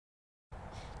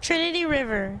Trinity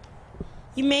River.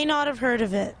 You may not have heard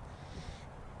of it.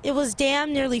 It was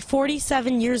dammed nearly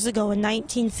 47 years ago in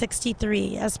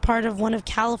 1963 as part of one of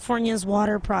California's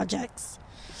water projects.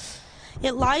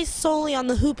 It lies solely on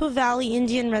the Hoopa Valley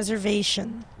Indian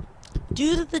Reservation.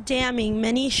 Due to the damming,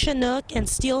 many Chinook and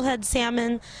steelhead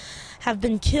salmon have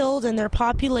been killed and their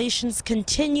populations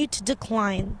continue to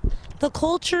decline. The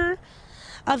culture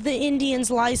of the Indians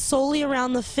lies solely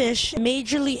around the fish,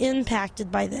 majorly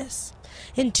impacted by this.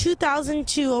 In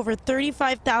 2002, over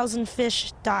 35,000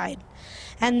 fish died,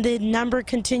 and the number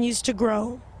continues to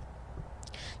grow.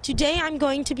 Today I'm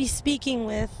going to be speaking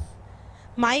with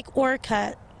Mike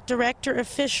Orcutt, Director of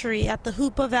Fishery at the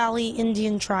Hoopa Valley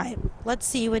Indian Tribe. Let's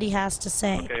see what he has to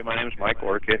say. Okay, my name is Mike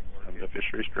Orcutt. I'm the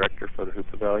Fisheries Director for the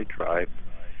Hoopa Valley Tribe.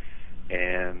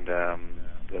 And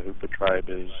the Hoopa Tribe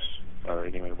is,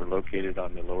 we're located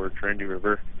on the lower Trinity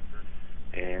River,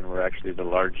 and we're actually the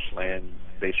largest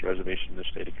land-based reservation in the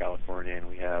state of California, and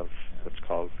we have what's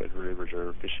called Federal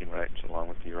Reserve fishing rights along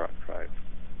with the Yurok Tribe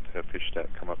to fish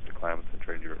that come up the Klamath and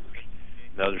Trinity Rivers.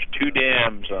 Now there's two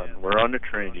dams we're on the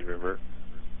Trinity River,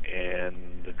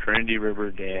 and the Trinity River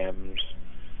dams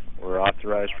were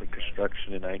authorized for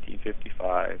construction in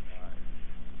 1955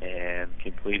 and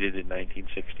completed in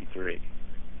 1963.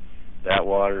 That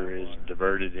water is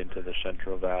diverted into the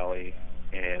Central Valley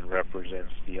and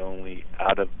represents the only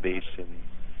out-of-basin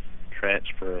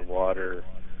transfer of water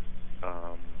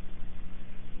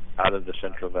out of the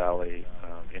Central Valley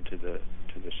into the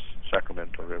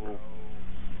Sacramento River.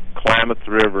 Klamath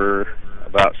River,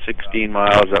 about 16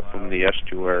 miles up from the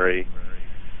estuary,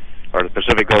 or the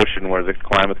Pacific Ocean, where the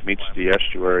Klamath meets the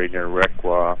estuary near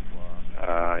Requa,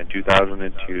 in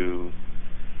 2002,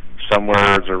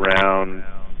 somewhere around,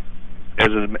 as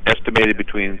estimated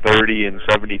between 30 and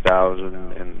 70,000,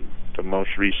 and the most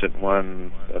recent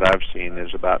one that I've seen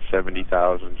is about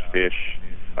 70,000 fish,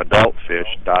 adult fish,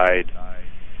 died.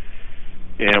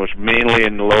 And it was mainly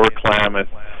in the lower Klamath,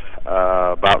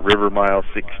 about river mile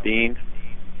 16,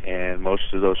 and most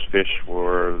of those fish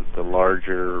were the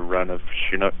larger run of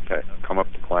Chinook that come up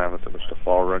the Klamath. It was the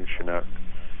fall run Chinook.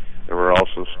 There were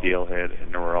also steelhead,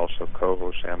 and there were also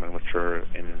coho salmon, which are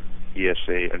in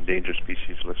ESA endangered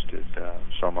species listed,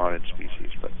 salmonid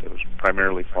species, but it was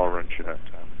primarily fall run Chinook.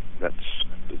 That's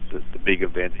the big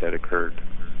event that occurred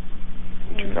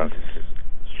in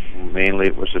 2002. Mainly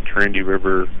it was the Trinity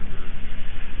River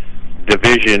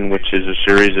Division, which is a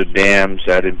series of dams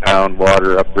that impound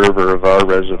water upriver of our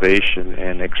reservation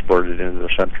and export it into the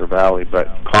Central Valley. But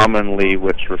commonly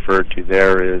what's referred to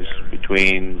there is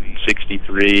between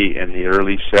 63 and the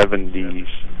early 70s,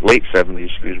 late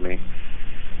 70s,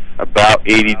 about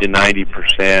 80 to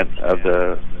 90% of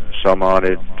the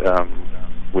salmonid,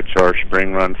 which are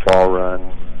spring run, fall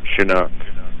run, Chinook,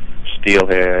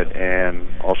 steelhead, and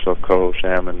also coho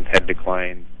salmon had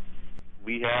declined.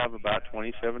 We have about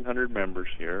 2,700 members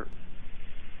here,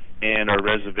 and our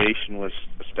reservation was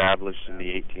established in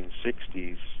the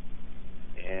 1860s,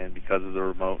 and because of the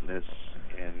remoteness,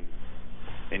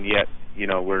 and yet,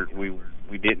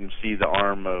 we didn't see the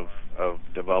arm of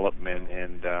development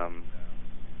and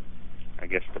I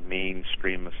guess the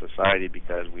mainstream of society,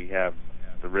 because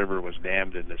the river was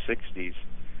dammed in the 60s.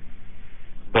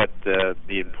 But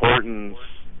the importance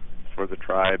for the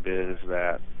tribe is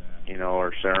that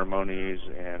our ceremonies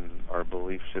and our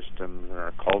belief systems and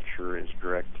our culture is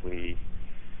directly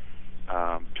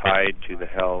tied to the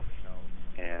health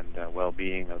and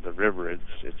well-being of the river.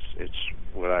 It's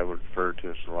what I would refer to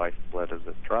as the lifeblood of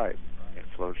the tribe. It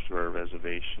flows through our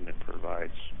reservation. It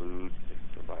provides food. It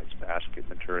provides basket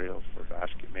materials for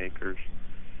basket makers.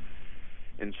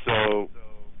 And so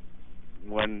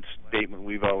one statement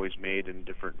we've always made in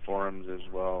different forums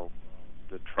as well,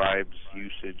 the tribe's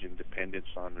usage and dependence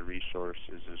on the resources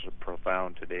is as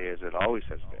profound today as it always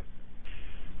has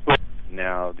been.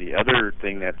 Now, the other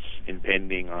thing that's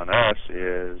impending on us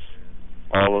is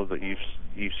all of the,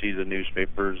 you see the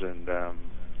newspapers and,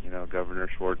 Governor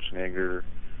Schwarzenegger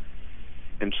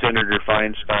and Senator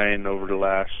Feinstein over the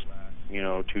last,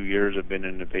 2 years have been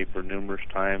in the paper numerous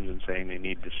times and saying they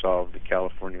need to solve the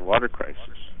California water crisis.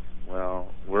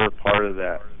 Well, we're a part of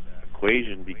that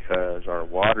equation because our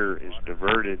water is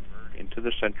diverted into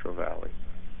the Central Valley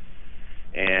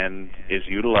and is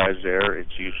utilized there.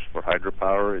 It's used for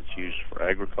hydropower, it's used for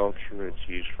agriculture, it's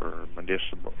used for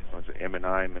municipal,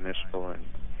 M&I, municipal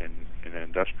and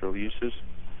industrial uses.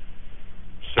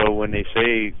 So when they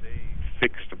say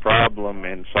fix the problem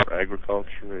and solve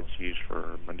agriculture, it's used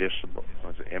for municipal,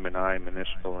 M&I,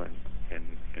 municipal and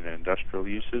industrial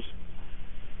uses.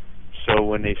 So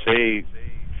when they say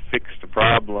fix the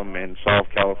problem and solve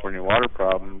California water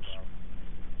problems,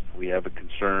 we have a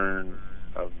concern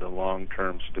of the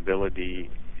long-term stability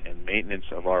and maintenance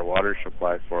of our water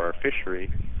supply for our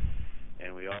fishery.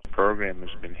 And the program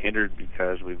has been hindered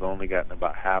because we've only gotten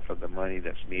about half of the money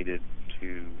that's needed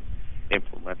to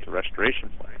implement the restoration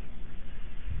plan.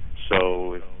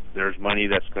 So if there's money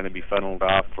that's going to be funneled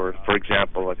off for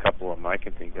example, a couple of them I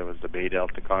can think of is the Bay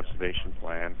Delta Conservation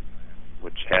Plan,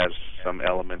 which has some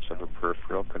elements of a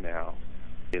peripheral canal.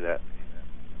 That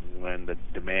when the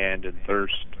demand and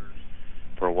thirst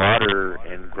for water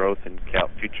and growth in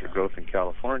future growth in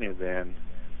California, then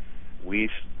we're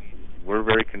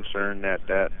very concerned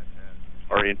that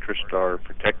our interests are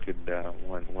protected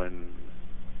when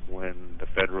the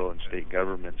federal and state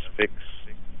governments fix,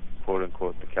 quote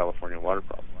unquote, the California water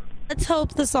problem. Let's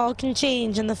hope this all can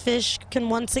change and the fish can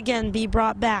once again be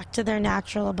brought back to their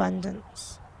natural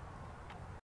abundance.